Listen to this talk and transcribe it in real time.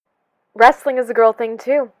Wrestling is a girl thing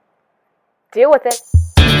too. Deal with it.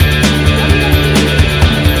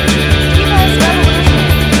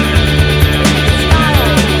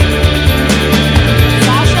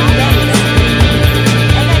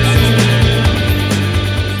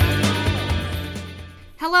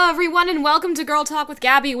 Hello everyone and welcome to Girl Talk with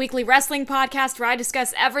Gabby, a weekly wrestling podcast where I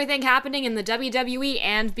discuss everything happening in the WWE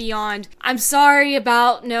and beyond. I'm sorry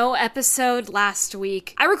about no episode last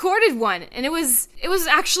week. I recorded one and it was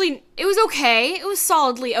okay. It was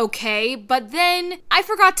solidly okay, but then I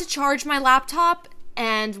forgot to charge my laptop.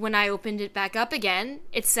 And when I opened it back up again,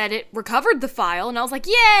 it said it recovered the file, and I was like,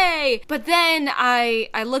 yay! But then I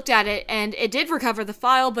looked at it, and it did recover the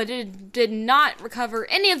file, but it did not recover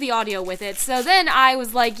any of the audio with it. So then I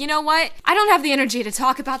was like, you know what? I don't have the energy to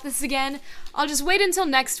talk about this again. I'll just wait until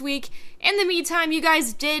next week. In the meantime, you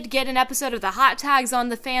guys did get an episode of the Hot Tags on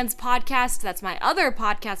the Fans podcast. That's my other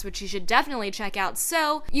podcast, which you should definitely check out.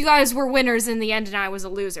 So you guys were winners in the end, and I was a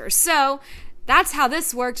loser. So that's how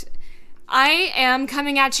this worked. I am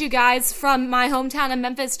coming at you guys from my hometown of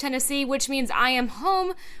Memphis, Tennessee, which means I am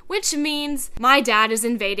home, which means my dad is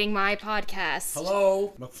invading my podcast.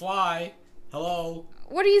 Hello, McFly. Hello.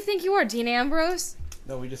 What do you think you are, Dean Ambrose?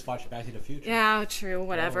 No, we just watched Back to the Future. Yeah, true,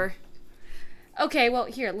 whatever. Oh. Okay, well,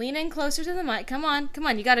 here, lean in closer to the mic. Come on,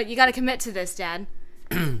 you gotta commit to this, Dad.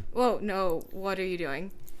 Whoa, no, what are you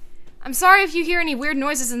doing? I'm sorry if you hear any weird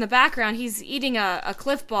noises in the background. He's eating a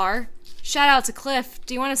Cliff Bar. Shout out to Cliff.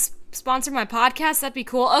 Do you want to sponsor my podcast? That'd be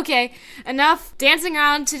cool. Okay, enough dancing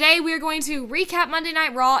around. Today we are going to recap Monday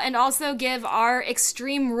Night Raw and also give our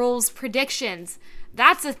Extreme Rules predictions.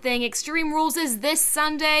 That's a thing. Extreme Rules is this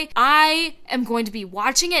Sunday. I am going to be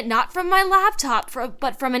watching it not from my laptop,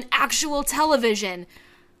 but from an actual television.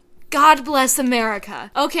 God bless America.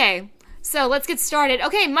 Okay, so let's get started.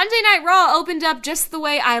 Okay, Monday Night Raw opened up just the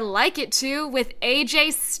way I like it to, with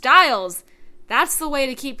AJ Styles. That's the way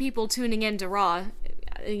to keep people tuning in to Raw,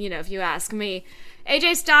 you know, if you ask me.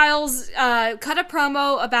 AJ Styles cut a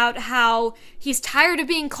promo about how he's tired of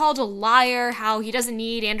being called a liar, how he doesn't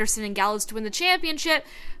need Anderson and Gallows to win the championship,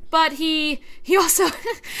 but he also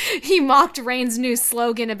he mocked Reigns' new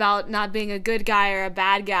slogan about not being a good guy or a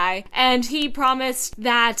bad guy, and he promised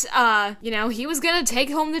that he was gonna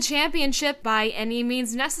take home the championship by any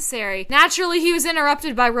means necessary. Naturally, he was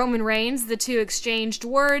interrupted by Roman Reigns. The two exchanged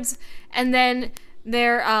words, and then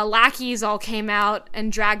their lackeys all came out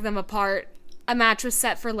and dragged them apart. A match was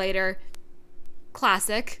set for later.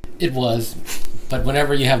 Classic. It was, but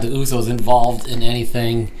whenever you have the Usos involved in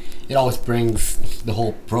anything, it always brings the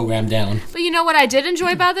whole program down. But you know what I did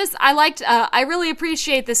enjoy about this? I really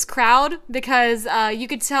appreciate this crowd, because you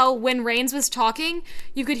could tell when Reigns was talking,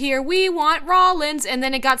 you could hear, "We want Rollins," and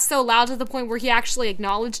then it got so loud to the point where he actually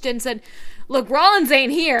acknowledged it and said, "Look, Rollins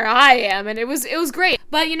ain't here, I am," and it was great.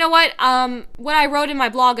 But you know what? What I wrote in my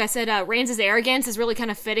blog, I said Reigns' arrogance is really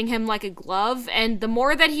kind of fitting him like a glove, and the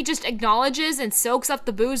more that he just acknowledges and soaks up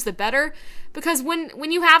the boos, the better. Because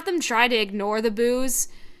when you have them try to ignore the boos,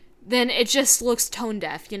 then it just looks tone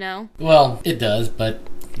deaf, you know? Well, it does, but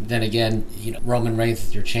then again, Roman Reigns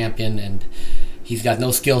is your champion, and he's got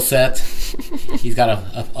no skill set. He's got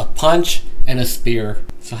a punch and a spear.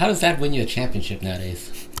 So how does that win you a championship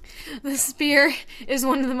nowadays? The spear is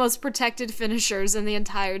one of the most protected finishers in the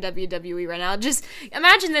entire WWE right now. Just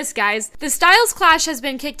imagine this, guys. The Styles Clash has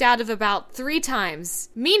been kicked out of about 3 times.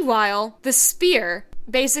 Meanwhile, the spear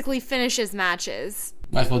basically finishes matches.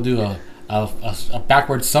 Might as well do a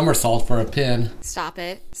backward somersault for a pin. Stop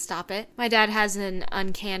it. My dad has an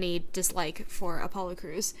uncanny dislike for Apollo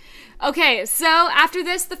Crews. Okay, so after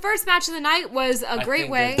this, the first match of the night was a great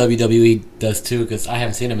way. WWE does too, because I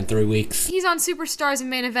haven't seen him in 3 weeks. He's on Superstars and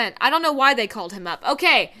Main Event. I don't know why they called him up.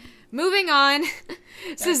 Okay, moving on.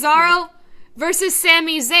 Cesaro versus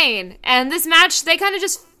Sami Zayn. And this match, they kind of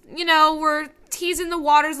just, were teasing the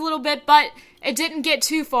waters a little bit, but it didn't get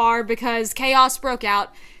too far because chaos broke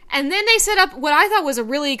out. And then they set up what I thought was a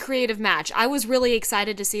really creative match. I was really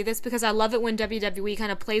excited to see this because I love it when WWE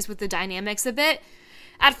kind of plays with the dynamics a bit.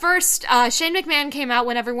 At first, Shane McMahon came out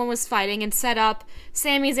when everyone was fighting and set up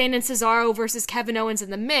Sami Zayn and Cesaro versus Kevin Owens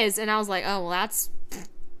and The Miz. And I was like, oh, well,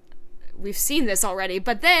 we've seen this already.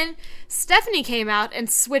 But then Stephanie came out and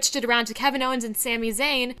switched it around to Kevin Owens and Sami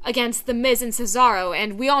Zayn against The Miz and Cesaro.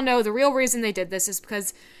 And we all know the real reason they did this is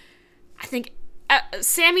because I think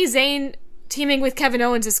Sami Zayn teaming with Kevin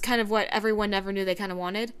Owens is kind of what everyone never knew they kind of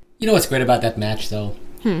wanted. You know what's great about that match, though?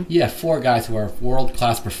 You have 4 guys who are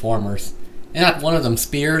world-class performers, and not one of them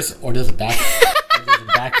spears or does a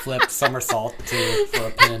backflip somersault for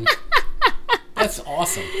a pin. That's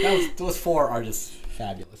awesome. Those 4 are just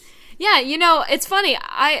fabulous. Yeah, it's funny.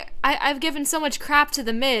 I've given so much crap to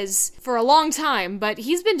The Miz for a long time, but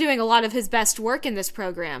he's been doing a lot of his best work in this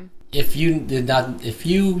program. If you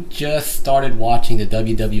just started watching the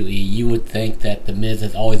WWE, you would think that The Miz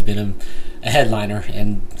has always been a headliner,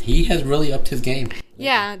 and he has really upped his game.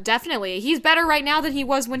 Yeah, definitely. He's better right now than he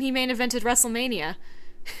was when he main evented WrestleMania.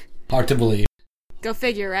 Hard to believe. Go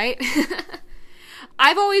figure, right?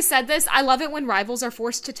 I've always said this. I love it when rivals are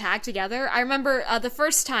forced to tag together. I remember the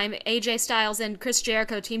first time AJ Styles and Chris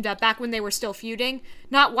Jericho teamed up back when they were still feuding.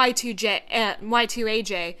 Not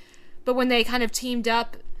Y2AJ, but when they kind of teamed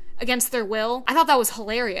up against their will. I thought that was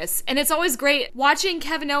hilarious. And it's always great watching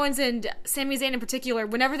Kevin Owens and Sami Zayn in particular.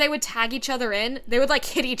 Whenever they would tag each other in, they would like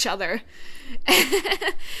hit each other.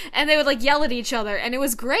 And they would like yell at each other. And it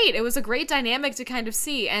was great. It was a great dynamic to kind of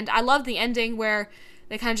see. And I love the ending where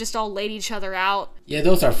they kind of just all laid each other out. Yeah,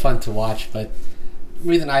 those are fun to watch, but the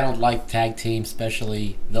reason I don't like tag teams,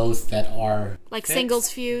 especially those that are like fixed, singles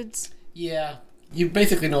feuds. Yeah, you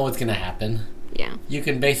basically know what's going to happen. Yeah. You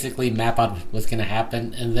can basically map out what's going to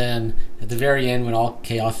happen, and then at the very end, when all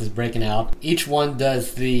chaos is breaking out, each one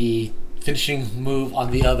does the finishing move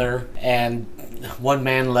on the other, and one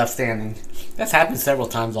man left standing. That's happened several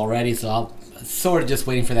times already, so I'm sort of just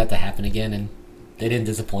waiting for that to happen again, and they didn't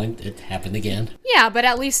disappoint. It happened again. Yeah, but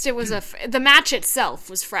at least it was the match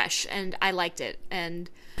itself was fresh, and I liked it. And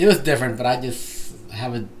it was different, but I just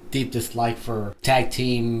have a deep dislike for tag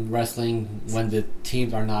team wrestling when the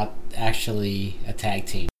teams are not actually a tag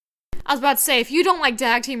team. I was about to say, if you don't like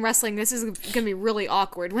tag team wrestling, this is going to be really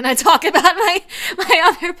awkward when I talk about my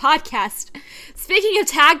other podcast. Speaking of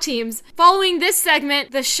tag teams, following this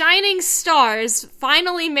segment, the Shining Stars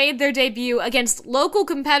finally made their debut against local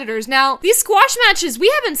competitors. Now, these squash matches,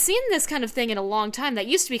 we haven't seen this kind of thing in a long time. That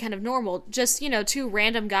used to be kind of normal. Just, two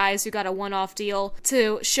random guys who got a one-off deal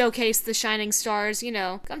to showcase the Shining Stars,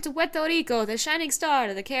 come to Puerto Rico, the Shining Star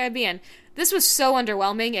of the Caribbean. This was so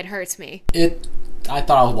underwhelming, it hurts me. I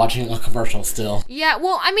thought I was watching a commercial still. Yeah,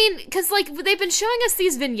 well, I mean, because, they've been showing us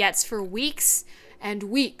these vignettes for weeks and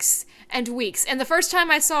weeks and weeks. And the first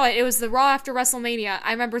time I saw it, it was the Raw after WrestleMania.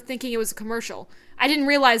 I remember thinking it was a commercial. I didn't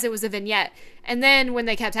realize it was a vignette. And then when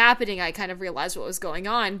they kept happening, I kind of realized what was going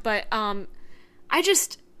on. But, I'm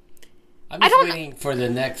just waiting for the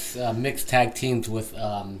next mixed tag teams with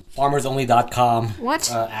FarmersOnly.com.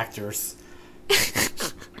 What? Actors.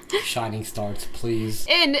 Shining Stars, please.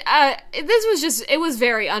 And it was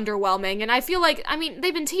very underwhelming, and I feel like,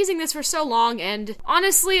 they've been teasing this for so long, and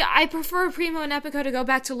honestly, I prefer Primo and Epico to go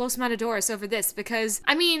back to Los Matadores over this, because,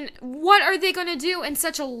 what are they going to do in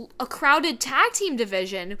such a crowded tag team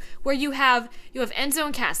division, where you have Enzo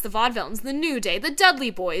and Cass, the Vaudevillains, the New Day, the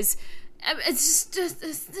Dudley Boys, it's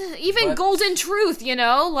just even Golden Truth,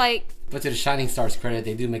 But to the Shining Stars' credit,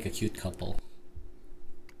 they do make a cute couple.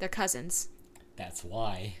 They're cousins. That's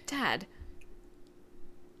why. Dad.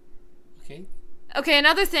 Okay,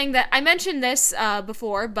 another thing that I mentioned this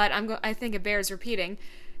before, but I think it bears repeating.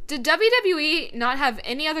 Did WWE not have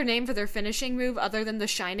any other name for their finishing move other than the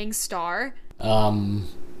Shining Star?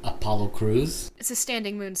 Apollo Crews. It's a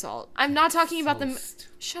standing moonsault. I'm not talking about the...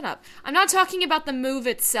 Shut up. I'm not talking about the move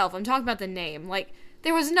itself. I'm talking about the name.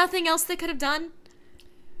 There was nothing else they could have done?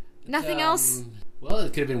 Nothing else? Well,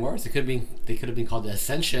 it could have been worse. They could have been called the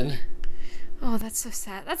Ascension. Oh, that's so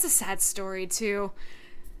sad. That's a sad story, too.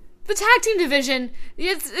 The tag team division,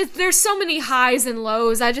 there's so many highs and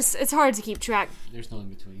lows. It's hard to keep track. There's no in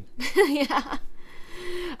between. Yeah.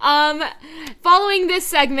 Following this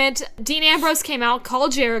segment, Dean Ambrose came out,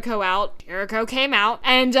 called Jericho out. Jericho came out,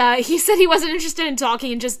 and he said he wasn't interested in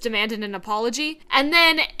talking and just demanded an apology. And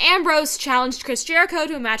then Ambrose challenged Chris Jericho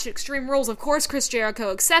to a match at Extreme Rules. Of course, Chris Jericho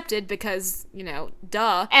accepted because,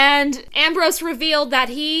 duh. And Ambrose revealed that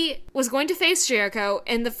he was going to face Jericho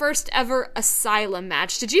in the first ever Asylum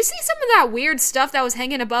match. Did you see some of that weird stuff that was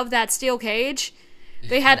hanging above that steel cage?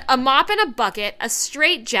 They had a mop and a bucket, a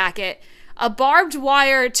straight jacket, a barbed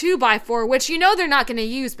wire 2x4, which they're not going to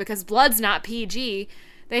use because blood's not PG.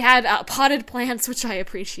 They had potted plants, which I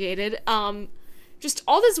appreciated. Just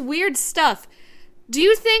all this weird stuff. Do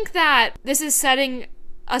you think that this is setting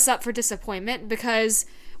us up for disappointment? Because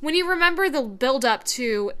when you remember the build-up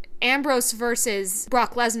to Ambrose versus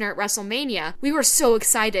Brock Lesnar at WrestleMania, we were so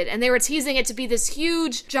excited, and they were teasing it to be this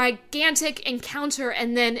huge, gigantic encounter,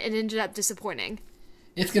 and then it ended up disappointing.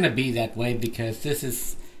 It's going to be that way because this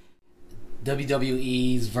is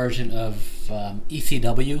WWE's version of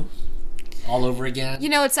ECW all over again.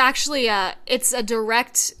 It's actually it's a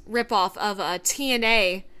direct ripoff of a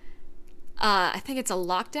TNA. I think it's a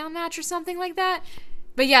lockdown match or something like that.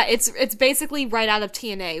 But yeah, it's basically right out of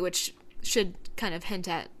TNA, which should kind of hint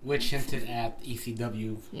at. Which hinted at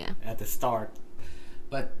ECW Yeah. at the start.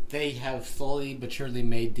 But they have slowly but surely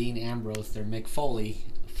made Dean Ambrose their Mick Foley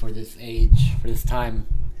for this age, for this time.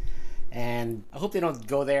 And I hope they don't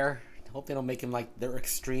go there. I hope they don't make him like their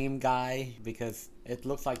extreme guy, because it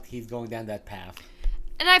looks like he's going down that path.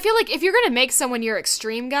 And I feel like if you're going to make someone your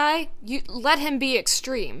extreme guy, you let him be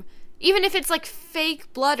extreme. Even if it's like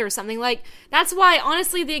fake blood or something. Like, that's why,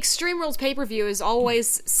 honestly, the Extreme Rules pay-per-view is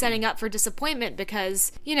always setting up for disappointment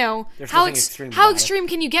because, you know, how extreme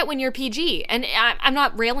can you get when you're PG? And I'm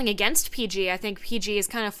not railing against PG. I think PG has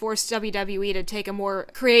kind of forced WWE to take a more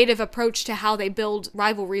creative approach to how they build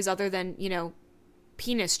rivalries other than, you know,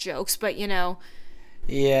 penis jokes. But, you know.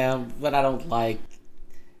 Yeah, but I don't like...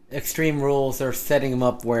 Extreme Rules are setting them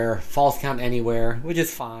up where falls count anywhere, which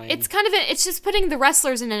is fine. It's kind of it's just putting the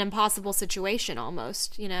wrestlers in an impossible situation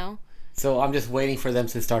almost, you know. So I'm just waiting for them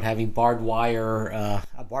to start having a barbed wire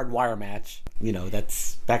match. You know,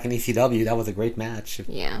 that's back in ECW. That was a great match.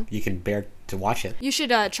 Yeah, you can bear to watch it. You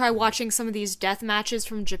should try watching some of these death matches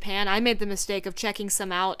from Japan. I made the mistake of checking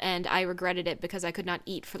some out, and I regretted it because I could not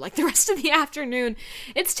eat for like the rest of the afternoon.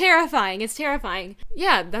 It's terrifying. It's terrifying.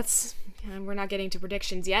 Yeah, that's. And we're not getting to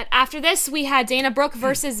predictions yet. After this, we had Dana Brooke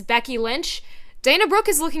versus Becky Lynch. Dana Brooke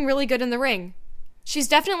is looking really good in the ring. She's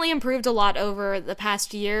definitely improved a lot over the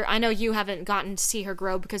past year. I know you haven't gotten to see her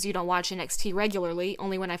grow because you don't watch NXT regularly,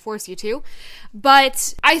 only when I force you to.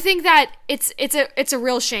 But I think that it's a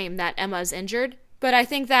real shame that Emma's injured. But I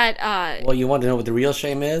think that... well, you want to know what the real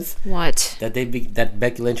shame is? What? That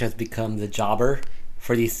Becky Lynch has become the jobber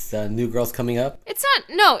for these new girls coming up?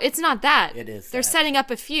 It's not that. It is. They're setting up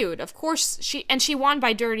a feud. Of course, she won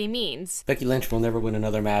by dirty means. Becky Lynch will never win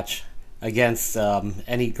another match against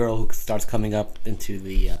any girl who starts coming up into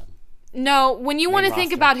the No, when you want to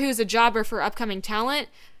think roster. about who's a jobber for upcoming talent,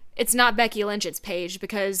 it's not Becky Lynch, it's Paige,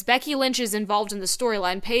 because Becky Lynch is involved in the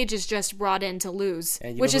storyline. Paige is just brought in to lose,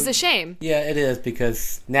 which is a shame. Yeah, it is,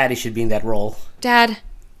 because Natty should be in that role. Dad.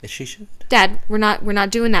 She should. Dad, we're not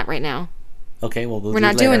doing that right now. Okay, well, we're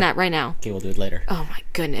not doing that right now. Okay, we'll do it later. Oh my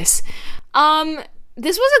goodness.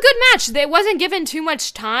 This was a good match. It wasn't given too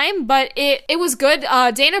much time, but it was good.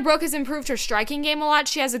 Dana Brooke has improved her striking game a lot.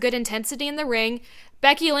 She has a good intensity in the ring.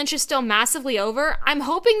 Becky Lynch is still massively over. I'm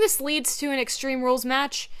hoping this leads to an Extreme Rules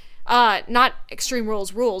match. Not Extreme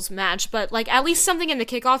Rules match, but like at least something in the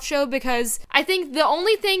kickoff show, because I think the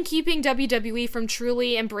only thing keeping WWE from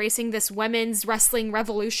truly embracing this women's wrestling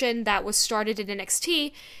revolution that was started in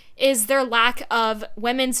NXT is their lack of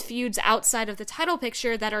women's feuds outside of the title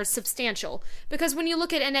picture that are substantial. Because when you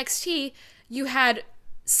look at NXT, you had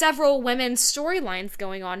several women's storylines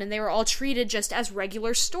going on, and they were all treated just as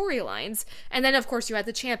regular storylines. And then, of course, you had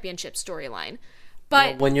the championship storyline.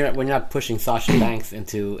 But when you're not pushing Sasha Banks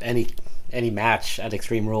into any match at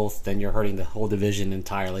Extreme Rules, then you're hurting the whole division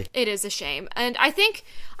entirely. It is a shame. And I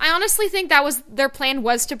honestly think that was their plan,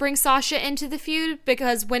 was to bring Sasha into the feud,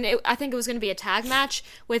 because I think it was going to be a tag match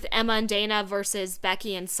with Emma and Dana versus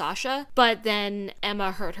Becky and Sasha, but then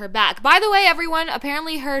Emma hurt her back. By the way, everyone,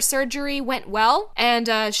 apparently her surgery went well,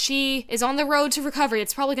 and she is on the road to recovery.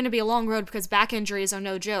 It's probably going to be a long road because back injuries are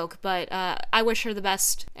no joke, but I wish her the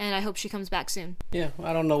best, and I hope she comes back soon. Yeah,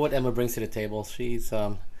 I don't know what Emma brings to the table. She's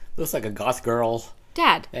looks like a goth girl.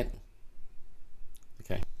 Dad.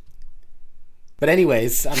 Okay. But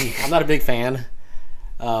anyways, I'm not a big fan.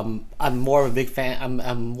 I'm more of a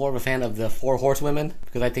fan of the Four Horsewomen,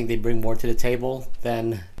 because I think they bring more to the table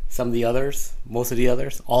than some of the others, most of the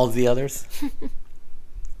others, all of the others. But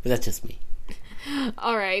that's just me.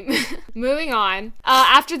 All right, moving on.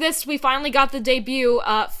 After this, we finally got the debut,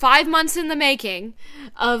 5 months in the making,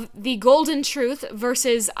 of the Golden Truth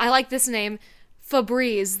versus, I like this name,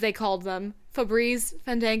 Febreze, they called them. Febreze,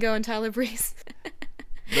 Fandango, and Tyler Breeze.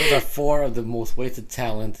 Those are four of the most wasted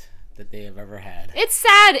talent that they have ever had. It's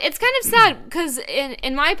sad. It's kind of sad because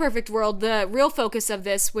in my perfect world, the real focus of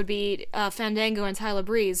this would be Fandango and Tyler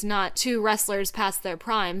Breeze, not two wrestlers past their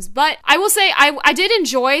primes. But I will say I did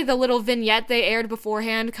enjoy the little vignette they aired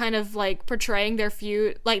beforehand, kind of like portraying their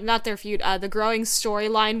feud, like not their feud, the growing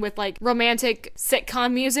storyline with like romantic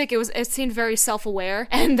sitcom music. It seemed very self-aware,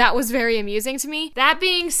 and that was very amusing to me. That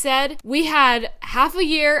being said, we had half a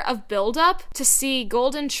year of build-up to see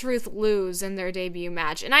Golden Truth lose in their debut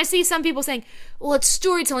match, and I see some people saying, well, it's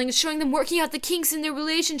storytelling, it's showing them working out the kinks in their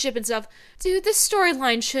relationship and stuff. Dude, this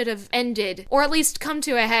storyline should have ended, or at least come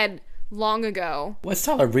to a head long ago. What's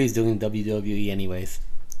Tyler Breeze doing in WWE anyways?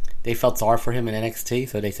 They felt sorry for him in NXT,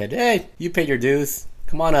 so they said, hey, you paid your dues.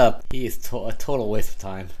 Come on up. He is a total waste of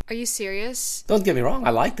time. Are you serious? Don't get me wrong,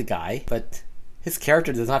 I like the guy, but his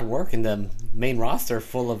character does not work in the main roster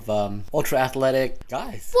full of ultra athletic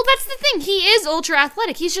guys. Well, that's the thing. He is ultra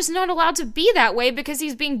athletic. He's just not allowed to be that way because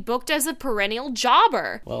he's being booked as a perennial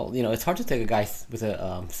jobber. Well, it's hard to take a guy with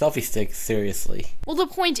a selfie stick seriously. Well, the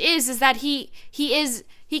point is that he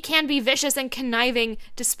can be vicious and conniving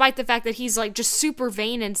despite the fact that he's like just super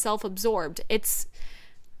vain and self-absorbed. It's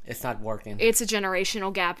not working. It's a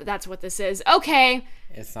generational gap. That's what this is. Okay.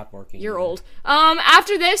 It's not working. You're old.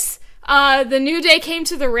 After this, the New Day came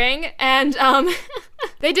to the ring, and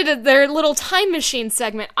they did their little time machine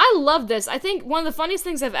segment. I love this. I think one of the funniest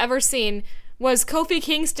things I've ever seen was Kofi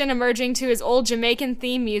Kingston emerging to his old Jamaican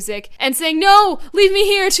theme music and saying, "No, leave me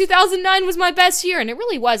here, 2009 was my best year." And it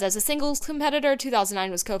really was. As a singles competitor,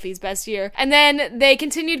 2009 was Kofi's best year. And then they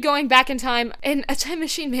continued going back in time in a time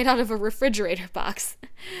machine made out of a refrigerator box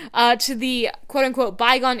to the quote-unquote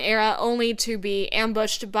bygone era, only to be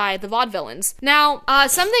ambushed by the vaudevillains. Now,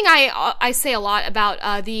 something I say a lot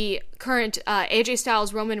about the current AJ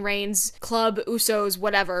Styles, Roman Reigns, Club, Usos,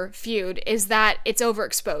 whatever feud is that it's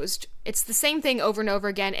overexposed. It's the same thing over and over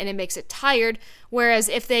again, and it makes it tired. Whereas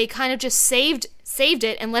if they kind of just saved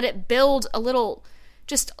it and let it build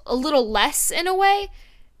just a little less in a way,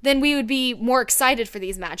 then we would be more excited for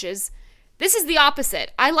these matches. This is the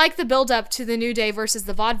opposite. I like the build-up to the New Day versus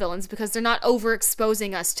the Vaudevillains because they're not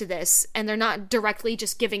overexposing us to this, and they're not directly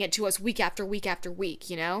just giving it to us week after week after week,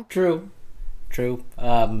 True.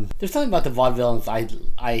 There's something about the Vaudevillains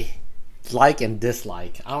I like and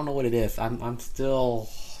dislike. I don't know what it is. I'm still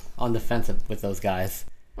on the fence with those guys.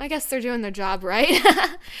 I guess they're doing their job, right?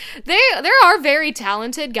 There are very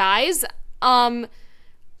talented guys. I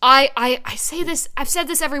say this, I've said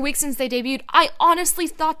this every week since they debuted. I honestly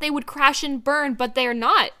thought they would crash and burn, but they're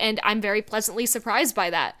not, and I'm very pleasantly surprised by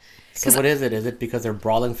that. So what is it? Is it because they're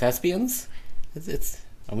brawling thespians?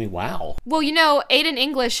 Wow. Well, Aiden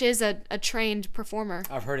English is a trained performer.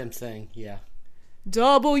 I've heard him sing, yeah.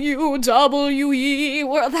 WWE.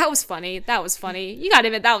 Well, that was funny. You gotta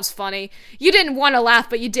admit, that was funny. You didn't want to laugh,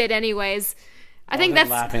 but you did anyways. I think that's...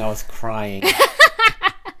 laughing, I was crying.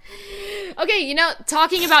 Okay,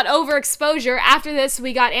 talking about overexposure, after this,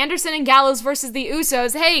 we got Anderson and Gallows versus the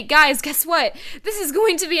Usos. Hey, guys, guess what? This is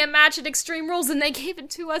going to be a match at Extreme Rules, and they gave it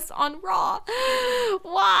to us on Raw.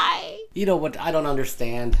 Why? You know what I don't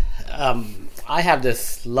understand? I have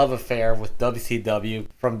this love affair with WCW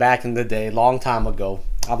from back in the day, long time ago.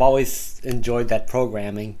 I've always enjoyed that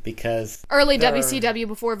programming because... Early WCW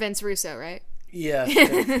before Vince Russo, right? Yes,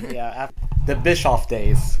 yeah. The Bischoff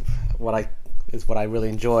days, is what I really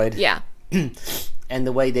enjoyed. Yeah. And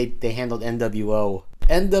the way they handled NWO.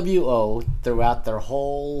 NWO, throughout their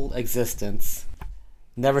whole existence,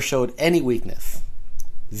 never showed any weakness.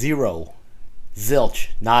 Zero.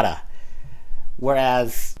 Zilch. Nada.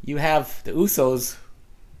 Whereas you have the Usos,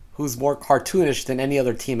 who's more cartoonish than any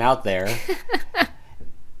other team out there,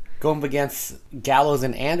 going up against Gallows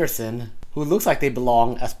and Anderson, who looks like they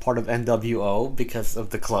belong as part of NWO because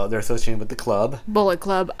of the club. They're associated with the club. Bullet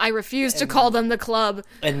Club. I refuse to call them the club.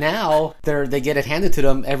 And now they get it handed to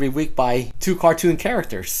them every week by two cartoon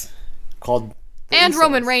characters called the And Usos.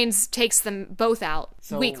 Roman Reigns takes them both out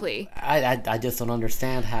weekly. I just don't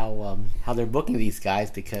understand how they're booking these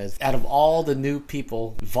guys, because out of all the new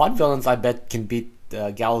people, Vaudevillains I bet can beat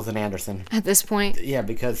Gallows and Anderson. At this point. Yeah,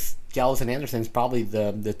 because Gallows and Anderson is probably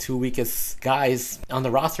the two weakest guys on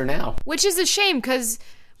the roster now. Which is a shame, because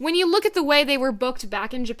when you look at the way they were booked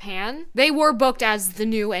back in Japan, they were booked as the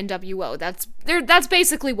new NWO. That's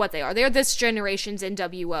basically what they are. They're this generation's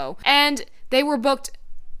NWO. And they were booked,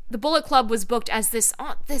 the Bullet Club was booked as this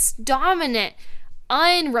dominant,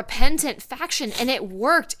 unrepentant faction, and it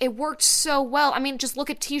worked. It worked so well. I mean, just look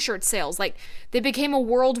at t-shirt sales. Like, they became a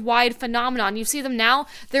worldwide phenomenon. You see them now,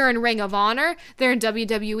 they're in Ring of Honor, they're in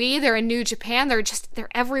WWE, they're in New Japan, they're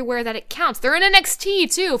everywhere that it counts. They're in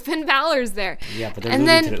NXT too. Finn Balor's there. Yeah, but they're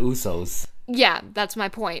losing to the Usos. Yeah, that's my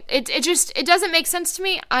point. It doesn't make sense to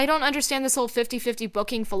me. I don't understand this whole 50-50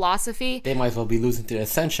 booking philosophy. They might as well be losing to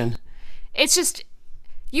Ascension. It's just,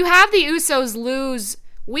 you have the Usos lose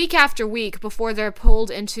week after week before they're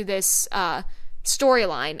pulled into this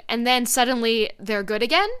storyline, and then suddenly they're good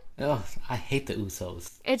again. Ugh, I hate the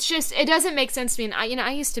Usos. It's just, it doesn't make sense to me. And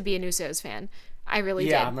I used to be an Usos fan. I really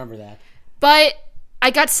did. Yeah, I remember that. But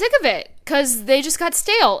I got sick of it because they just got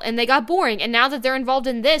stale and they got boring. And now that they're involved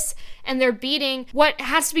in this and they're beating what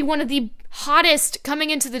has to be one of the hottest coming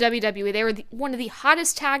into the WWE. They were one of the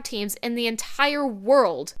hottest tag teams in the entire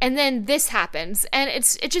world. And then this happens. And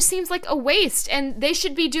it just seems like a waste. And they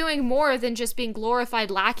should be doing more than just being glorified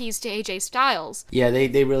lackeys to AJ Styles. Yeah,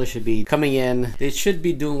 they really should be coming in. They should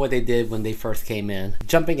be doing what they did when they first came in.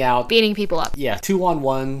 Jumping out. Beating people up. Yeah,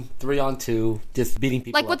 2-on-1, 3-on-2, just beating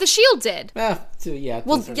people like up. what the Shield did. Well,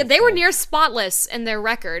 they were near spotless in their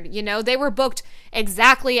record, you know? They were booked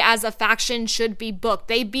exactly as a faction should be booked.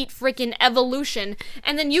 They beat freaking Evolution,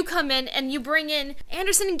 and then you come in and you bring in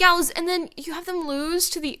Anderson and Gallows, and then you have them lose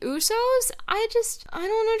to the Usos? I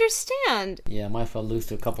don't understand. Yeah, might as well lose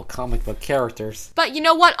to a couple comic book characters. But you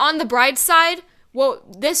know what? On the bright side,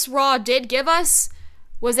 what this Raw did give us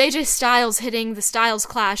was AJ Styles hitting the Styles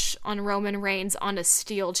Clash on Roman Reigns on a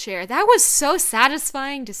steel chair. That was so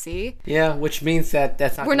satisfying to see. Yeah, which means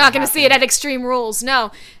that's not. We're not going to see it at Extreme Rules.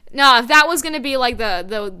 No, if that was going to be like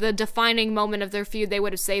the defining moment of their feud, they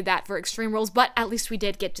would have saved that for Extreme Rules. But at least we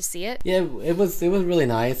did get to see it. Yeah, it was really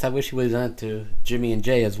nice. I wish he would have done it to Jimmy and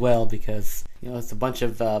Jay as well, because it's a bunch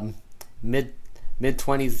of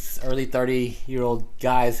mid-20s, early 30-year-old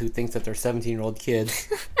guys who think that they're 17-year-old kids.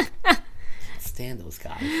 Stand those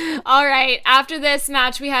guys. All right, after this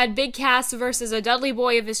match, we had Big Cass versus a Dudley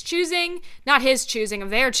boy of his choosing. Not his choosing, of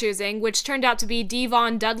their choosing, which turned out to be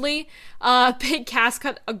Devon Dudley. Big Cass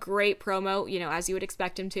cut a great promo, as you would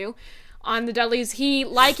expect him to. On the Dudleys, he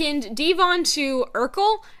likened Devon to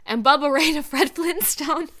Urkel and Bubba Ray to Fred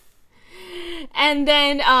Flintstone. And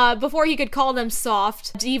then, before he could call them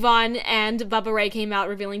soft, Devon and Bubba Ray came out,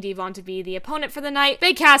 revealing Devon to be the opponent for the night.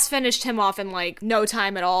 Big Cass finished him off in, no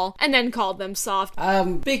time at all, and then called them soft.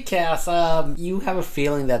 Big Cass, you have a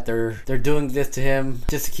feeling that they're doing this to him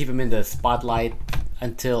just to keep him in the spotlight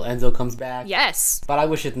until Enzo comes back? Yes. But I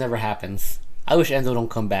wish it never happens. I wish Enzo don't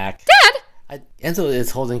come back. Dad! Enzo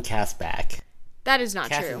is holding Cass back. That is not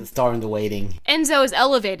Cass true. is a star in the waiting. Enzo is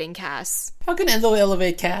elevating Cass. How can Enzo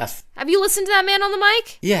elevate Cass? Have you listened to that man on the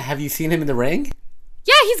mic? Yeah, have you seen him in the ring?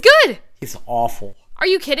 Yeah, he's good. He's awful. Are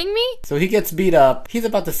you kidding me? So he gets beat up. He's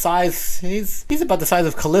about the size. He's about the size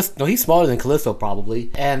of Kalisto. No, he's smaller than Kalisto probably.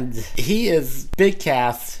 And he is Big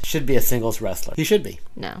Cass. Should be a singles wrestler. He should be.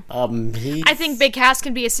 No. I think Big Cass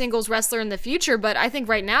can be a singles wrestler in the future, but I think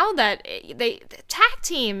right now that tag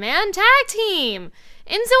team, man, tag team.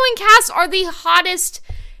 Enzo and Cass are the hottest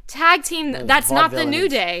tag team. That's not the New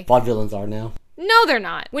Day. Vaudevillains are now. No, they're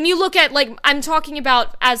not. When you look at, I'm talking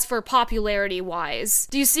about as for popularity-wise.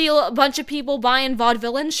 Do you see a bunch of people buying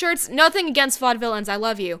vaudevillain shirts? Nothing against vaudevillains, I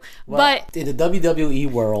love you. Well, but in the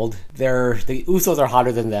WWE world, the Usos are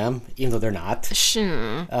hotter than them, even though they're not.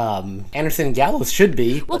 Sure. Anderson and Gallows should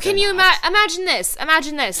be. Well, can you imagine this?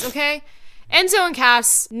 Imagine this, okay? Enzo and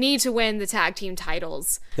Cass need to win the tag team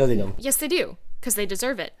titles. No, they don't. Yes, they do. Because they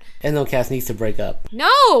deserve it. Enzo and Cass needs to break up.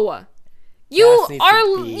 No! You are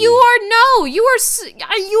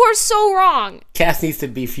so wrong. Cass needs to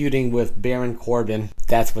be feuding with Baron Corbin.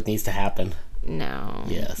 That's what needs to happen. No.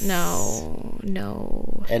 Yes.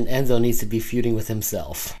 No. And Enzo needs to be feuding with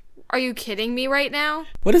himself. Are you kidding me right now?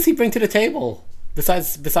 What does he bring to the table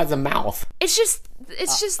besides a mouth? It's just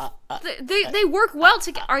they work well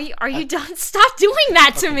together. Are you done? Stop doing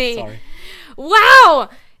that to me. Sorry. Wow.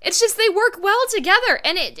 It's just they work well together,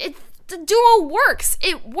 and the duo works.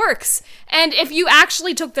 It works. And if you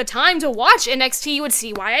actually took the time to watch NXT, you would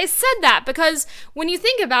see why I said that. Because when you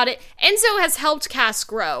think about it, Enzo has helped Cass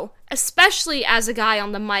grow, especially as a guy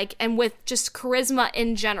on the mic and with just charisma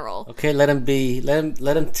in general. Okay, let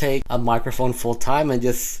him take a microphone full time and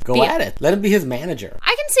just go at it. Let him be his manager.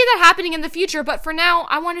 I can see that happening in the future, but for now,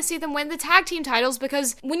 I want to see them win the tag team titles,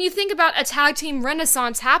 because when you think about a tag team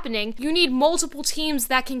renaissance happening, you need multiple teams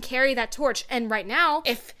that can carry that torch. And right now,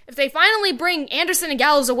 if they finally bring Anderson and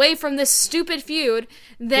Gallows away from this stupid feud,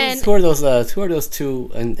 then who are those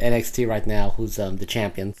two in NXT right now? Who's the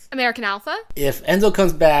champions? American Alpha. If Enzo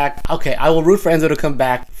comes back, okay, I will root for Enzo to come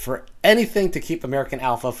back for anything to keep American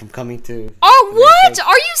Alpha from coming to. Oh, what?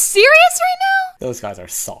 Are you serious right now? Those guys are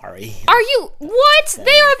sorry. Are you? What?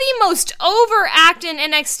 They are the most overact in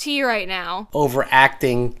NXT right now.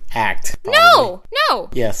 Overacting act. Probably. No.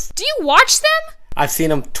 Yes. Do you watch them? I've seen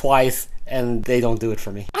them twice, and they don't do it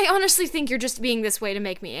for me. I honestly think you're just being this way to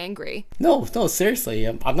make me angry. No, seriously.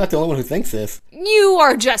 I'm not the only one who thinks this. You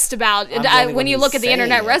are just about. When you look at the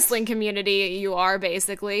internet it. wrestling community, you are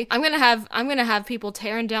basically. I'm gonna have people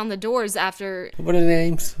tearing down the doors after. What are the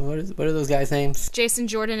names? What are those guys' names? Jason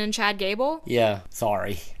Jordan and Chad Gable. Yeah,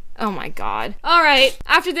 sorry. Oh my god. Alright,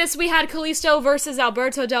 after this we had Kalisto versus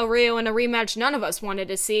Alberto Del Rio in a rematch none of us wanted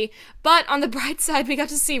to see, but on the bright side we got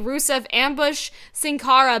to see Rusev ambush Sin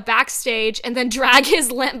Cara backstage and then drag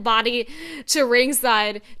his limp body to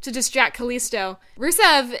ringside to distract Kalisto.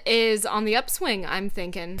 Rusev is on the upswing, I'm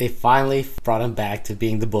thinking. They finally brought him back to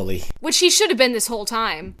being the bully. Which he should have been this whole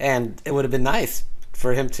time. And it would have been nice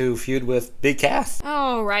for him to feud with Big Cass.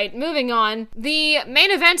 Alright, moving on. The main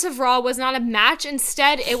event of Raw was not a match.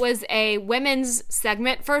 Instead, it was a women's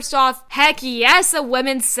segment. First off, heck yes, a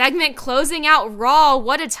women's segment closing out Raw.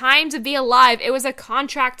 What a time to be alive. It was a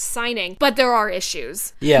contract signing. But there are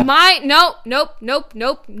issues. Yeah. Nope.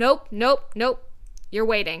 You're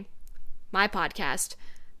waiting. My podcast.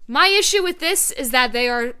 My issue with this is that they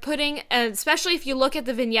are putting, especially if you look at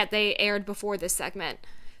the vignette they aired before this segment,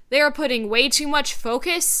 they are putting way too much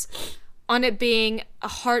focus on it being a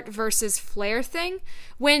Hart versus Flair thing,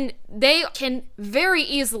 when they can very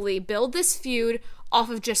easily build this feud off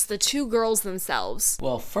of just the two girls themselves.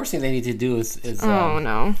 Well, first thing they need to do is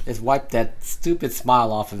no. wipe that stupid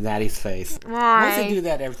smile off of Natty's face. Why? Once they do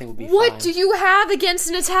that, everything will be fine. What do you have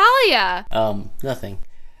against Natalia? Nothing.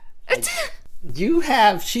 I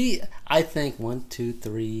think 1, 2,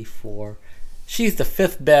 3, 4. She's the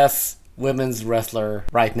 5th best women's wrestler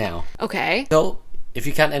right now. Okay. So, if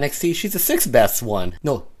you count NXT, she's the 6th best one.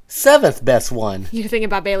 No, 7th best one. You're thinking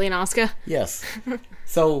about Bayley and Asuka? Yes.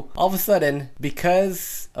 So, all of a sudden,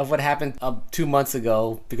 because of what happened 2 months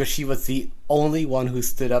ago, because she was the only one who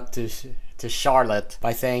stood up to Charlotte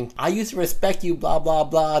by saying, I used to respect you, blah, blah,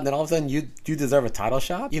 blah, and then all of a sudden you deserve a title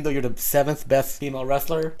shot, even though you're the 7th best female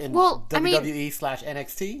wrestler in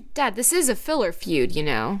WWE/NXT? Dad, this is a filler feud, you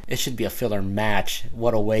know. It should be a filler match.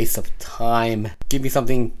 What a waste of time. Give me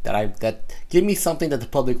something that the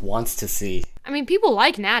public wants to see. I mean, people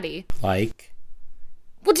like Natty. Like?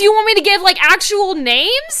 Well, do you want me to give, actual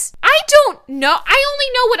names? I don't know. I only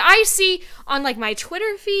know what I see on, my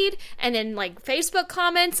Twitter feed and in, Facebook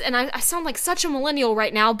comments, and I sound like such a millennial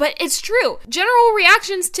right now, but it's true. General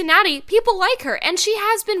reactions to Natty, people like her, and she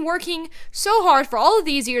has been working so hard for all of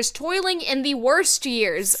these years, toiling in the worst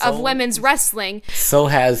years of women's wrestling. So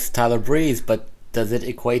has Tyler Breeze, but does it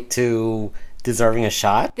equate to deserving a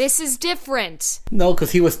shot? This is different. No,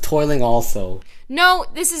 because he was toiling also. No,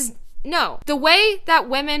 the way that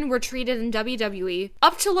women were treated in WWE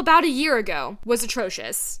up till about a year ago was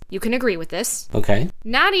atrocious. You can agree with this. Okay.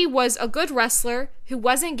 Natty was a good wrestler who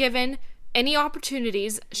wasn't given any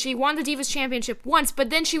opportunities. She won the Divas Championship once, but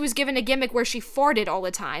then she was given a gimmick where she farted all the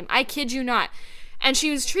time. I kid you not. And she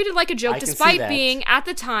was treated like a joke despite being, at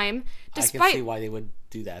the time, I can see why they would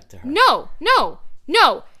do that to her. No.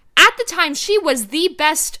 At the time, she was the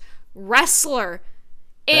best wrestler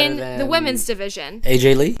in the women's division.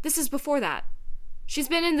 AJ Lee? This is before that. She's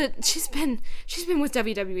been with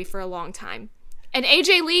WWE for a long time. And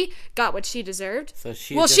AJ Lee got what she deserved.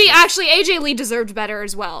 AJ Lee deserved better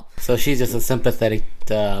as well. So she's just a sympathetic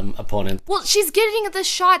opponent. Well, she's getting the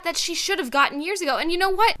shot that she should have gotten years ago. And you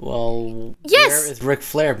know what? Well, yes. Where is Ric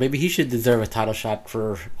Flair? Maybe he should deserve a title shot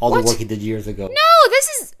for all the work he did years ago. No,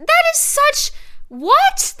 that is such...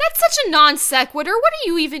 What? That's such a non sequitur. What are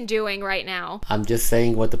you even doing right now? I'm just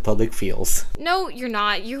saying what the public feels. No, you're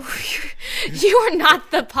not. You are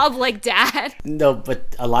not the public, Dad. No,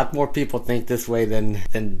 but a lot more people think this way than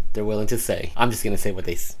they're willing to say. I'm just gonna say what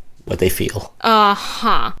they feel.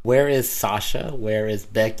 Uh-huh. Where is Sasha? Where is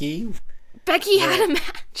Becky? Becky had a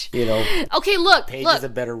match. Okay, look. Paige is a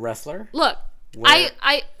better wrestler. Look.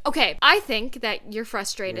 I think that you're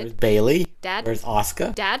frustrated. Where's Bayley? Dad? Where's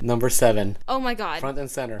Asuka? Dad? Number 7. Oh my god. Front and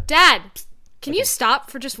center. Dad! Can you stop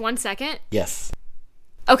for just 1 second? Yes.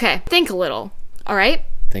 Okay, think a little. Alright?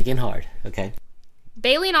 Thinking hard. Okay.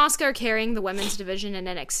 Bayley and Asuka are carrying the women's division in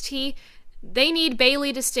NXT. They need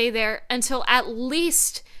Bayley to stay there until at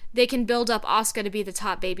least they can build up Asuka to be the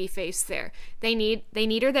top babyface there. They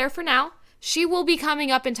need her there for now. She will be coming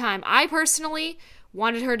up in time. I personally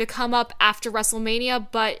wanted her to come up after WrestleMania,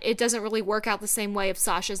 but it doesn't really work out the same way if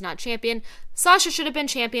Sasha's not champion. Sasha should have been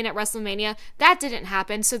champion at WrestleMania. That didn't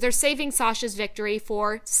happen, so they're saving Sasha's victory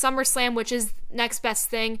for SummerSlam, which is next best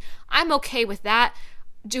thing. I'm okay with that.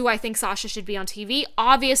 Do I think Sasha should be on TV?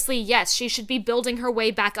 Obviously, yes. She should be building her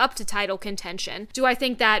way back up to title contention. Do I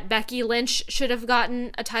think that Becky Lynch should have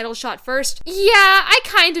gotten a title shot first? Yeah, I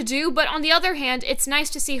kind of do, but on the other hand, it's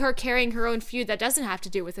nice to see her carrying her own feud that doesn't have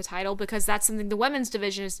to do with the title, because that's something the women's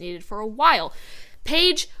division has needed for a while.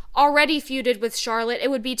 Paige already feuded with Charlotte.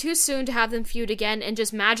 It would be too soon to have them feud again and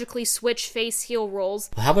just magically switch face-heel roles.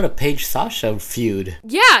 Well, how about a Paige-Sasha feud?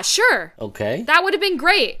 Yeah, sure. Okay. That would have been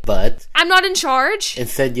great. But I'm not in charge.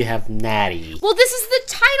 instead you have Natty. Well, this is the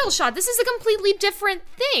title shot. This is a completely different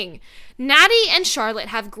thing. Natty and Charlotte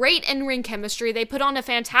have great in-ring chemistry. They put on a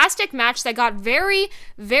fantastic match that got very,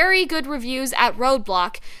 very good reviews at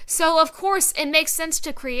Roadblock. So, of course, it makes sense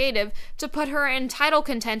to creative to put her in title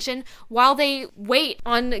contention while they wait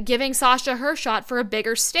on giving Sasha her shot for a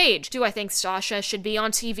bigger stage. Do I think Sasha should be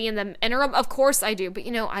on TV in the interim? Of course I do. But,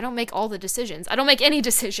 I don't make all the decisions. I don't make any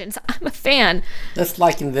decisions. I'm a fan. Let's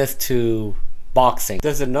liken this to boxing.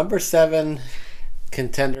 There's a number 7...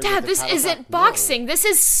 contender. Dad, this isn't boxing. This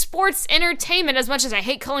is sports entertainment. As much as I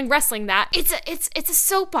hate calling wrestling that, it's a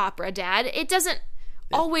soap opera, Dad. It doesn't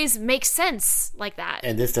always make sense like that.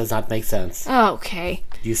 And this does not make sense. Okay.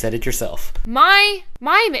 You said it yourself. My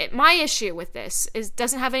issue with this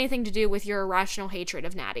doesn't have anything to do with your irrational hatred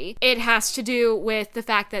of Natty. It has to do with the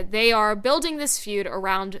fact that they are building this feud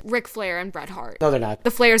around Ric Flair and Bret Hart. No, they're not. The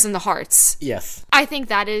Flairs and the Hearts. Yes. I think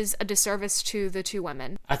that is a disservice to the two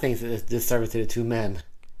women. I think it's a disservice to the two men.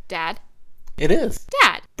 Dad? It is.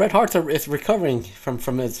 Dad. Bret Hart is recovering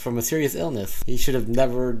from a serious illness. They should have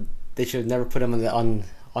never put him on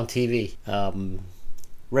TV.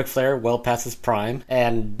 Ric Flair, well past his prime,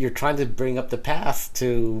 and you're trying to bring up the past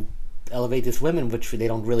to elevate these women, which they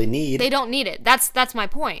don't really need. They don't need it. That's my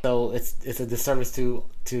point. So it's a disservice to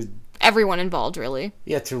everyone involved, really.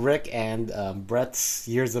 Yeah, to Rick and Brett's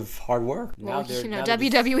years of hard work. Well,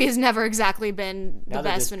 WWE has never exactly been the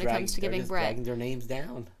best when it comes to giving Brett. Dragging their names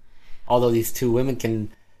down. Although these two women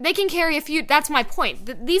they can carry a feud. That's my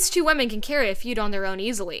point. These two women can carry a feud on their own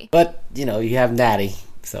easily. But, you have Natty,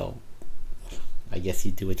 so I guess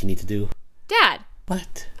you do what you need to do. Dad.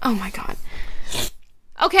 What? Oh my god.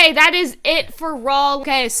 Okay, that is it for Raw.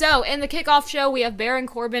 Okay, so in the kickoff show, we have Baron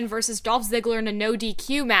Corbin versus Dolph Ziggler in a no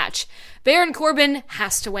DQ match. Baron Corbin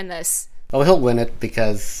has to win this. Oh, he'll win it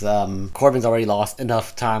because Corbin's already lost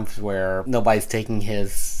enough times where nobody's taking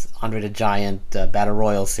his Andre the Giant Battle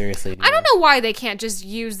Royal seriously anymore. I don't know why they can't just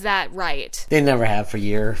use that right. They never have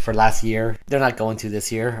for last year. They're not going to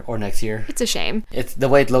this year or next year. It's a shame. It's the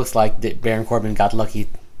way it looks like Baron Corbin got lucky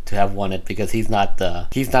to have won it because he's not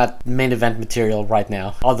main event material right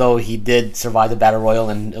now. Although he did survive the Battle Royal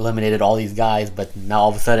and eliminated all these guys, but now all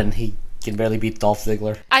of a sudden he can barely beat Dolph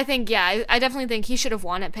Ziggler. I think, yeah, I definitely think he should have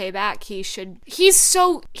won at Payback. He's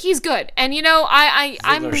good. And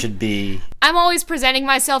Ziggler should be. I'm always presenting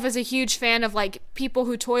myself as a huge fan of people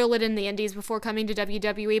who toiled in the indies before coming to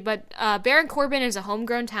WWE, but Baron Corbin is a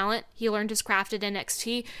homegrown talent. He learned his craft at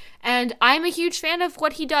NXT, and I'm a huge fan of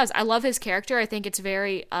what he does. I love his character. I think it's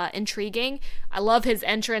very intriguing. I love his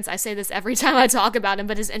entrance. I say this every time I talk about him,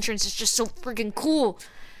 but his entrance is just so freaking cool.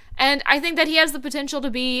 And I think that he has the potential to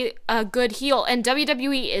be a good heel. And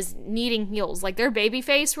WWE is needing heels. Their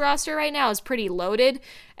babyface roster right now is pretty loaded.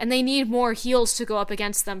 And they need more heels to go up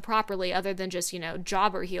against them properly other than just,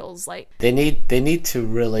 jobber heels. They need to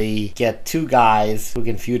really get two guys who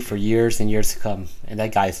can feud for years and years to come. And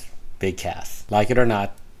that guy's Big Cass. Like it or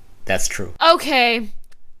not, that's true. Okay.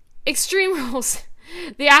 Extreme Rules.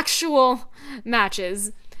 The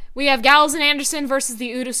matches. We have Gallows and Anderson versus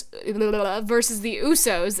the Usos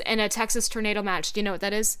in a Texas Tornado match. Do you know what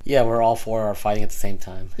that is? Yeah, we're all four are fighting at the same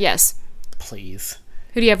time. Yes. Please.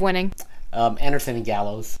 Who do you have winning? Anderson and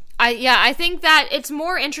Gallows. I think that it's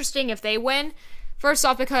more interesting if they win. First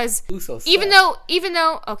off, because Usos even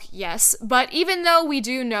though, okay, yes, but even though we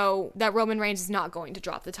do know that Roman Reigns is not going to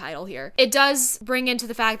drop the title here, it does bring into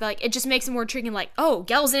the fact that it just makes it more intriguing. Oh,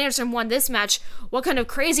 Gallows and Anderson won this match. What kind of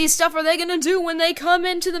crazy stuff are they gonna do when they come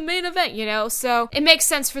into the main event? So it makes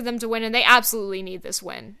sense for them to win, and they absolutely need this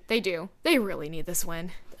win. They do. They really need this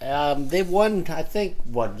win. They won, I think,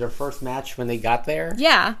 their first match when they got there?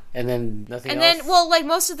 Yeah. And then nothing else? And then,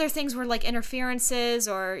 most of their things were, interferences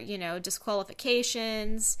or,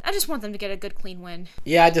 disqualifications. I just want them to get a good, clean win.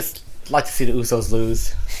 Yeah, I just like to see the Usos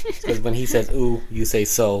lose. Because when he says, ooh, you say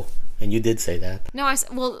so. And you did say that. No,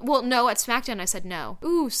 no, at SmackDown I said no.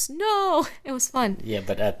 Oos, no. It was fun. Yeah,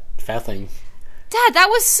 but at Fastlane... Dad, that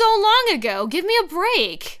was so long ago. Give me a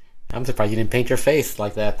break. I'm surprised you didn't paint your face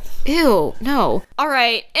like that. Ew, no.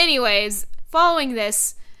 Alright, anyways, following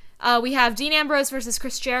this, we have Dean Ambrose versus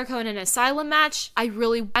Chris Jericho in an Asylum match.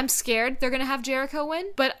 I'm scared they're gonna have Jericho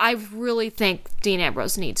win, but I really think Dean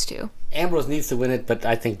Ambrose needs to. Ambrose needs to win it, but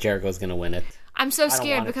I think Jericho's gonna win it. I'm so don't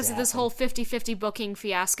scared want it because to of this happen. whole 50-50 booking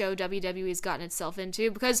fiasco WWE's gotten itself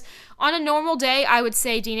into. Because on a normal day, I would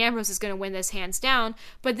say Dean Ambrose is going to win this hands down.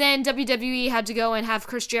 But then WWE had to go and have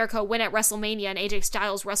Chris Jericho win at WrestleMania and AJ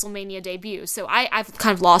Styles' WrestleMania debut. So I've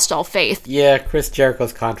kind of lost all faith. Yeah, Chris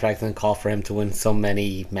Jericho's contract doesn't call for him to win so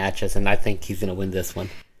many matches, and I think he's going to win this one.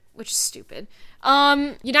 Which is stupid.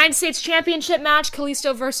 United States Championship match,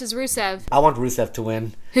 Kalisto versus Rusev. I want Rusev to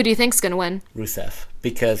win. Who do you think's going to win? Rusev,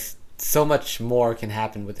 because so much more can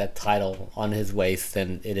happen with that title on his waist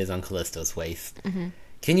than it is on Kalisto's waist. Mm-hmm.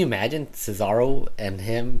 Can you imagine Cesaro and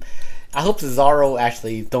him? I hope Cesaro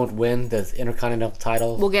actually don't win the Intercontinental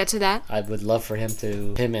title. We'll get to that. I would love for him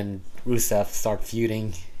and Rusev start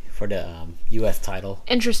feuding for the U.S. title.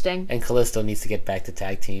 Interesting. And Kalisto needs to get back to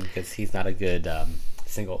tag team because he's not a good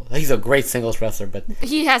he's a great singles wrestler, but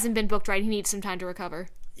He hasn't been booked right. He needs some time to recover.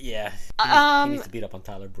 yeah, he needs to beat up on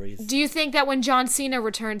Tyler Breeze. Do you think that when John Cena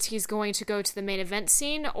returns, he's going to go to the main event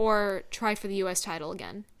scene or try for the U.S. title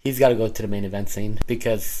again? He's got to go to the main event scene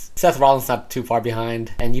because Seth Rollins not too far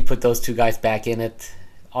behind, and you put those two guys back in it,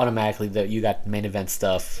 automatically you got main event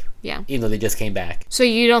stuff. Yeah. Even though they just came back. So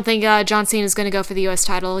you don't think John Cena is going to go for the U.S.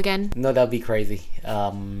 title again? No, that'd be crazy.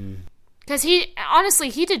 Because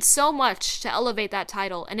he did so much to elevate that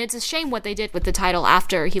title, and it's a shame what they did with the title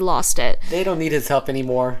after he lost it. They don't need his help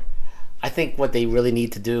anymore. I think what they really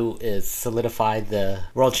need to do is solidify the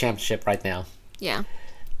World Championship right now. Yeah.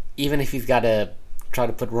 Even if he's got to try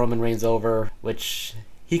to put Roman Reigns over, which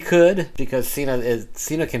he could, because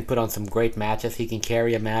Cena can put on some great matches. He can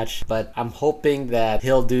carry a match, but I'm hoping that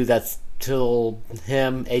he'll do that till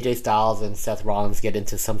him, AJ Styles, and Seth Rollins get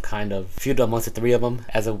into some kind of feud amongst the three of them,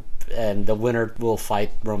 and the winner will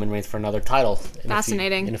fight Roman Reigns for another title.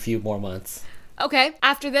 Fascinating. In a few more months. Okay,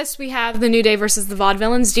 after this we have the New Day versus the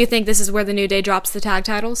Vaudevillains. Do you think this is where the New Day drops the tag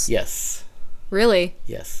titles? Yes. Really?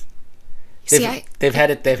 Yes. See, They've had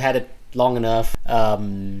it long enough.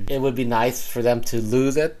 It would be nice for them to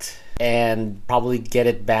lose it and probably get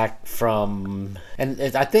it back from. And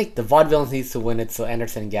I think the Vaudevillains needs to win it so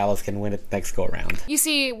Anderson and Gallows can win it next go around. You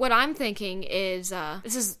see, what I'm thinking is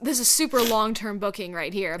this is super long-term booking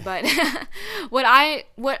right here, but what I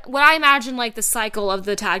imagine like the cycle of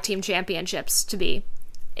the tag team championships to be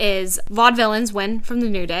is Vaudevillains win from the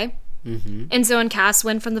New Day, Enzo and Cass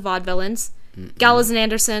win from the Vaudevillains, Gallows and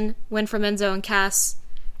Anderson win from Enzo and Cass,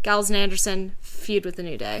 Gallows and Anderson feud with the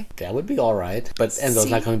New Day. That would be all right, but Enzo's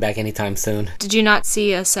not coming back anytime soon. Did you not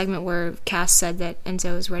see a segment where Cass said that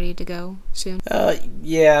Enzo is ready to go soon?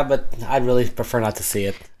 Yeah, but I'd really prefer not to see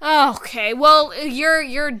it. Okay, well,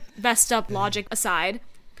 your messed up logic aside.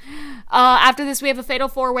 After this, we have a fatal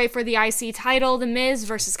four-way for the IC title. The Miz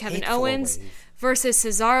versus Kevin Owens versus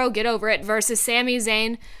Cesaro, get over it, versus Sami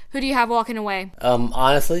Zayn. Who do you have walking away?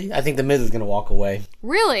 Honestly, I think The Miz is going to walk away.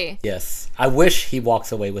 Really? Yes. I wish he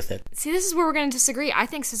walks away with it. See, this is where we're going to disagree. I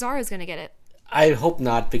think Cesaro is going to get it. I hope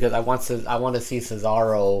not, because I want to see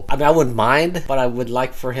Cesaro. I mean, I wouldn't mind, but I would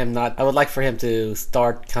like for him to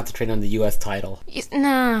start concentrating on the U.S. title.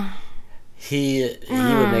 No. He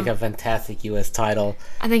would make a fantastic U.S. title.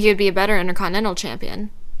 I think he would be a better Intercontinental Champion.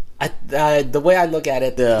 The way I look at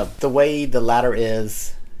it, the way the ladder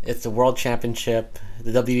is, it's the World Championship,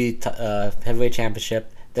 the WWE Heavyweight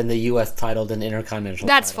Championship, then the U.S. title, then the Intercontinental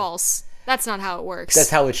That's title. false. That's not how it works. That's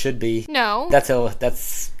how it should be. No.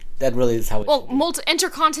 That really is how it should be. Well,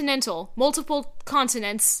 intercontinental, multiple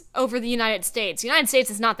continents over the United States. The United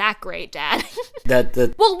States is not that great, Dad.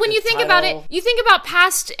 Well, when you think about it, you think about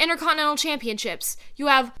past Intercontinental Championships. You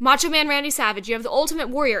have Macho Man Randy Savage. You have the Ultimate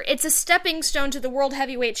Warrior. It's a stepping stone to the World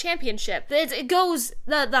Heavyweight Championship. It goes,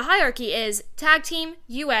 the hierarchy is Tag Team,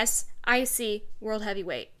 US, IC, World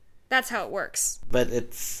Heavyweight. That's how it works. But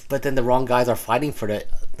then the wrong guys are fighting for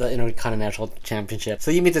the Intercontinental Championship.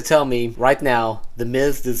 So you mean to tell me right now The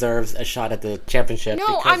Miz deserves a shot at the championship?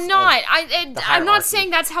 No, I'm not. I'm not saying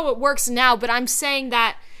that's how it works now, but I'm saying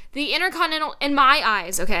that the Intercontinental, in my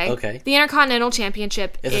eyes, okay, the Intercontinental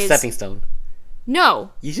Championship is a stepping stone.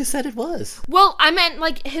 No. You just said it was. Well, I meant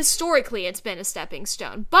like historically it's been a stepping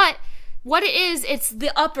stone, but what it is, it's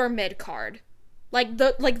the upper mid card. Like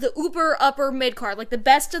the uber upper mid card, like the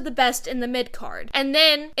best of the best in the mid card. And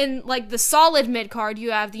then in like the solid mid card,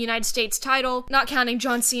 you have the United States title, not counting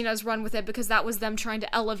John Cena's run with it because that was them trying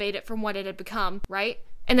to elevate it from what it had become, right?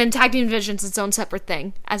 And then tag team division's its own separate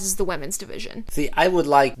thing, as is the women's division. See, I would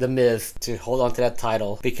like The Miz to hold on to that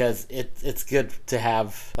title because it's good to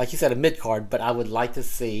have, like you said, a mid card. But I would like to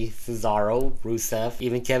see Cesaro, Rusev,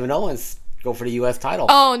 even Kevin Owens go for the U.S. title.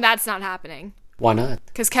 Oh, and that's not happening. Why not?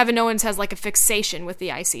 Because Kevin Owens has like a fixation with the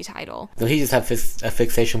IC title. No, he just has a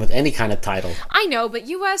fixation with any kind of title. I know, but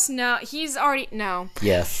US, no. He's already, no.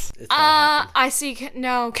 Yes. It's gotta happen. I see,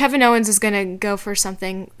 no. Kevin Owens is going to go for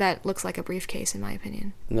something that looks like a briefcase, in my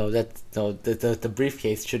opinion. The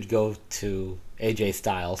briefcase should go to AJ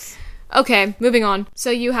Styles. Okay, moving on. So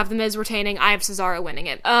you have The Miz retaining. I have Cesaro winning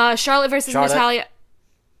it. Charlotte versus Natalia.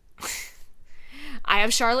 I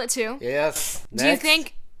have Charlotte too. Yes. Next. Do you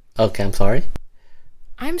think... Okay, I'm sorry.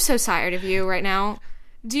 I'm so tired of you right now.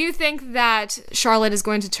 Do you think that Charlotte is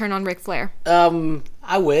going to turn on Ric Flair?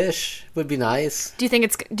 I wish. Would be nice. Do you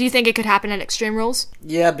think it could happen at Extreme Rules?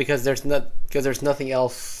 Yeah, because there's nothing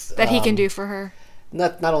else that he can do for her.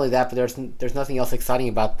 Not only that, but there's nothing else exciting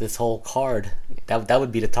about this whole card. That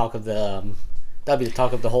would be the talk of the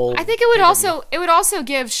whole. I think it would also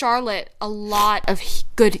give Charlotte a lot of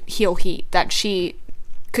good heel heat that she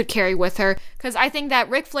could carry with her, because I think that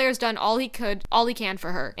Ric Flair's done all he can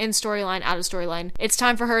for her in storyline, out of storyline. It's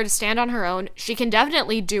time for her to stand on her own. She can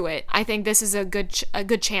definitely do it. I think this is a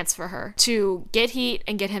good chance for her to get heat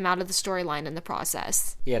and get him out of the storyline in the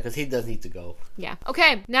process. Yeah, because he does need to go. Yeah.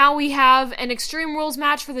 Okay, now we have an Extreme Rules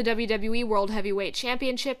match for the WWE World Heavyweight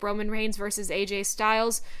Championship, Roman Reigns versus AJ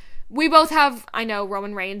Styles. We both have, I know,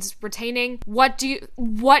 Roman Reigns retaining. What's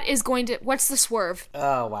the swerve?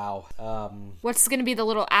 Oh, wow. What's going to be the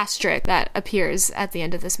little asterisk that appears at the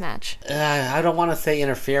end of this match? I don't want to say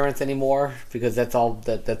interference anymore, because that's all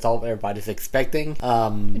everybody's expecting.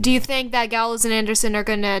 Do you think that Gallows and Anderson are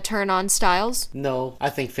going to turn on Styles? No, I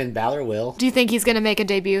think Finn Balor will. Do you think he's going to make a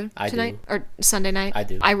debut tonight? I do. Or Sunday night? I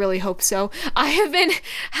do. I really hope so.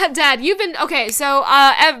 Dad, okay, so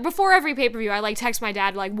before every pay-per-view, I text my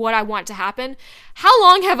dad what I want to happen. How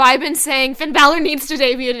long have I been saying Finn Balor needs to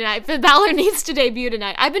debut tonight? Finn Balor needs to debut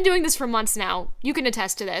tonight. I've been doing this for months now. You can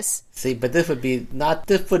attest to this. See, but this would not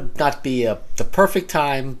be the perfect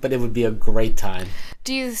time, but it would be a great time.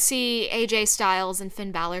 Do you see AJ Styles and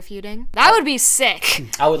Finn Balor feuding? That would be sick.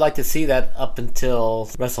 I would like to see that up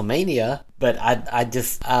until WrestleMania, but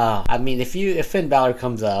if Finn Balor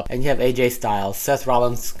comes up and you have AJ Styles, Seth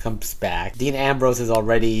Rollins comes back, Dean Ambrose is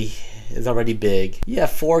already big. You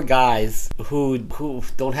have 4 guys who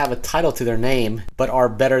don't have a title to their name, but are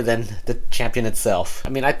better than the champion itself.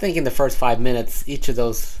 I think in the first 5 minutes, each of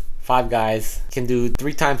those 5 guys can do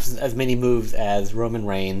 3 times as many moves as Roman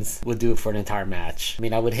Reigns would do for an entire match.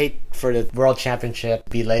 I would hate for the World Championship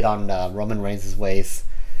to be laid on Roman Reigns' waist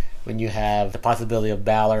when you have the possibility of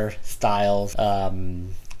Balor, Styles,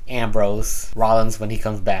 Ambrose, Rollins when he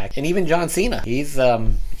comes back, and even John Cena. He's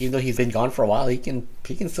even though he's been gone for a while, he can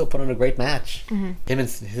still put on a great match.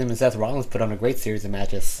 Mm-hmm. Him and Seth Rollins put on a great series of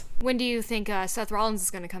matches. When do you think Seth Rollins is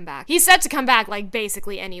going to come back? He's set to come back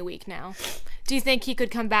basically any week now. Do you think he could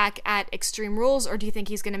come back at Extreme Rules, or do you think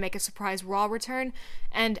he's going to make a surprise Raw return?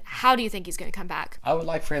 And how do you think he's going to come back? I would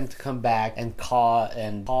like for him to come back and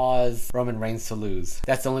cause Roman Reigns to lose.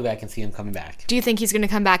 That's the only way I can see him coming back. Do you think he's going to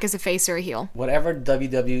come back as a face or a heel? Whatever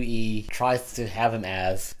WWE tries to have him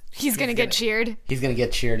as, He's gonna get cheered. He's gonna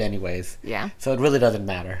get cheered anyways. Yeah. So it really doesn't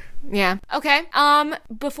matter. Yeah. Okay.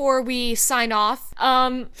 Before we sign off,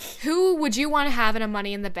 who would you want to have in a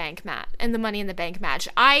Money in the Bank match? In the Money in the Bank match,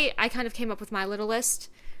 I kind of came up with my little list.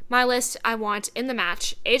 My list: I want in the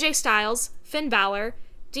match AJ Styles, Finn Balor,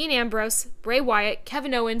 Dean Ambrose, Bray Wyatt,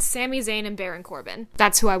 Kevin Owens, Sami Zayn, and Baron Corbin.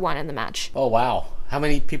 That's who I want in the match. Oh wow! How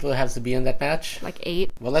many people have to be in that match?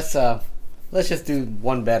 8. Well, let's just do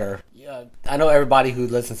one better. I know everybody who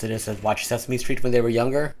listens to this has watched Sesame Street when they were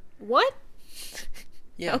younger. What?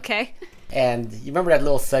 Yeah. Okay. And you remember that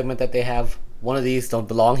little segment that they have? One of these don't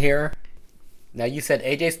belong here. Now you said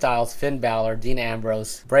AJ Styles, Finn Balor, Dean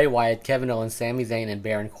Ambrose, Bray Wyatt, Kevin Owens, Sami Zayn, and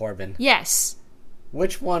Baron Corbin. Yes.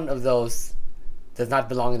 Which one of those does not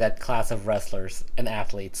belong in that class of wrestlers and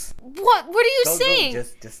athletes? What are you saying?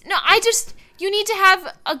 Just... No, you need to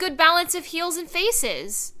have a good balance of heels and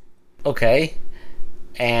faces. Okay.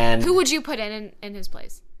 And who would you put in his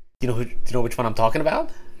place? Do you know which one I'm talking about?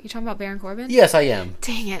 You talking about Baron Corbin? Yes, I am.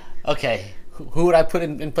 Dang it. Okay. Who would I put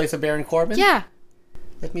in place of Baron Corbin? Yeah.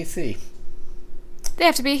 Let me see. They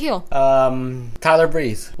have to be a heel. Tyler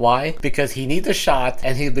Breeze. Why? Because he needs a shot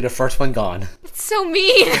and he'll be the first one gone. That's so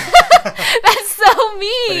mean. That's so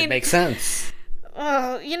mean. But it makes sense.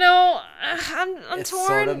 I'm torn. It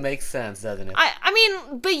sort of makes sense, doesn't it? But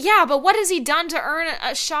what has he done to earn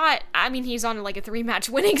a shot? He's on a 3-match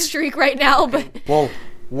winning streak right now, but... Well,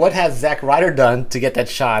 what has Zack Ryder done to get that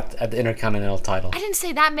shot at the Intercontinental title? I didn't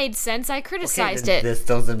say that made sense. I criticized it. This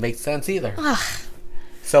doesn't make sense either. Ugh.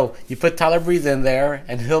 So you put Tyler Breeze in there,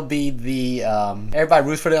 and he'll be the everybody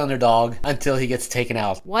roots for the underdog until he gets taken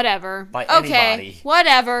out Whatever. by Okay. anybody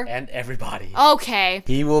Whatever. and everybody. Okay.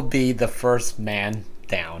 He will be the first man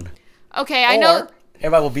down. Okay, I know. Or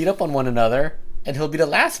everybody will beat up on one another, and he'll be the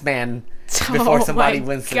last man before somebody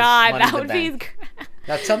wins the God, Money that in the would be Bank.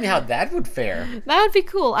 Now tell me how that would fare. that would be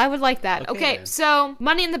cool. I would like that. Okay, Okay, then. so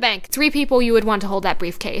Money in the Bank. 3 people you would want to hold that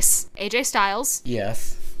briefcase. AJ Styles.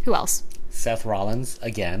 Yes. Who else? Seth Rollins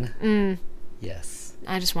again. Yes.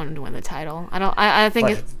 I just want him to win the title. I think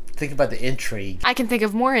But think about the intrigue. I can think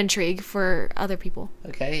of more intrigue for other people.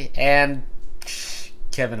 Okay. And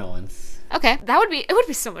Kevin Owens. Okay, it would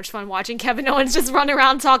be so much fun watching Kevin Owens just run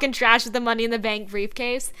around talking trash with the Money in the Bank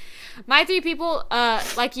briefcase. My 3 people,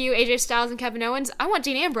 like you, AJ Styles and Kevin Owens, I want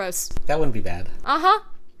Dean Ambrose. That wouldn't be bad. Uh-huh.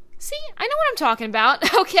 See, I know what I'm talking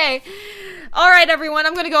about. Okay. All right, everyone,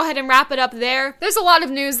 I'm going to go ahead and wrap it up there. There's a lot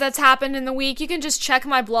of news that's happened in the week. You can just check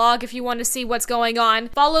my blog if you want to see what's going on.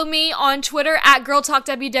 Follow me on Twitter at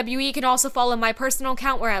GirlTalkWWE. You can also follow my personal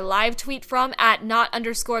account where I live tweet from at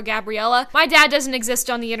 @not_Gabriella. My dad doesn't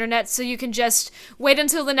exist on the internet, so you can just wait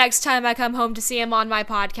until the next time I come home to see him on my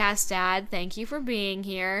podcast. Dad, thank you for being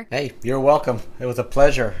here. Hey, you're welcome. It was a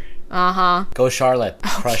pleasure. Uh-huh. Go Charlotte.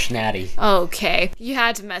 Crush Natty. Okay. You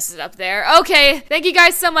had to mess it up there. Okay. Thank you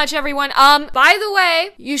guys so much, everyone. By the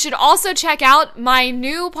way, you should also check out my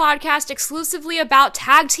new podcast exclusively about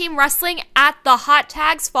tag team wrestling at The Hot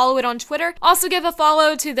Tags. Follow it on Twitter. Also give a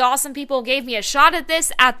follow to the awesome people who gave me a shot at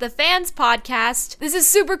this at The Fans Podcast. This is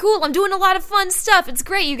super cool. I'm doing a lot of fun stuff. It's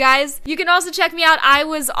great, you guys. You can also check me out. I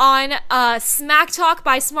was on Smack Talk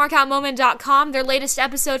by SmarkOutMoment.com, their latest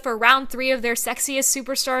episode for round 3 of their Sexiest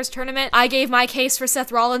Superstars tournament. I gave my case for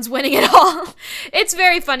Seth Rollins winning it all. It's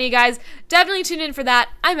very funny, guys. Definitely tune in for that.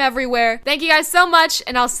 I'm everywhere. Thank you guys so much,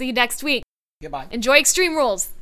 and I'll see you next week. Goodbye. Enjoy Extreme Rules.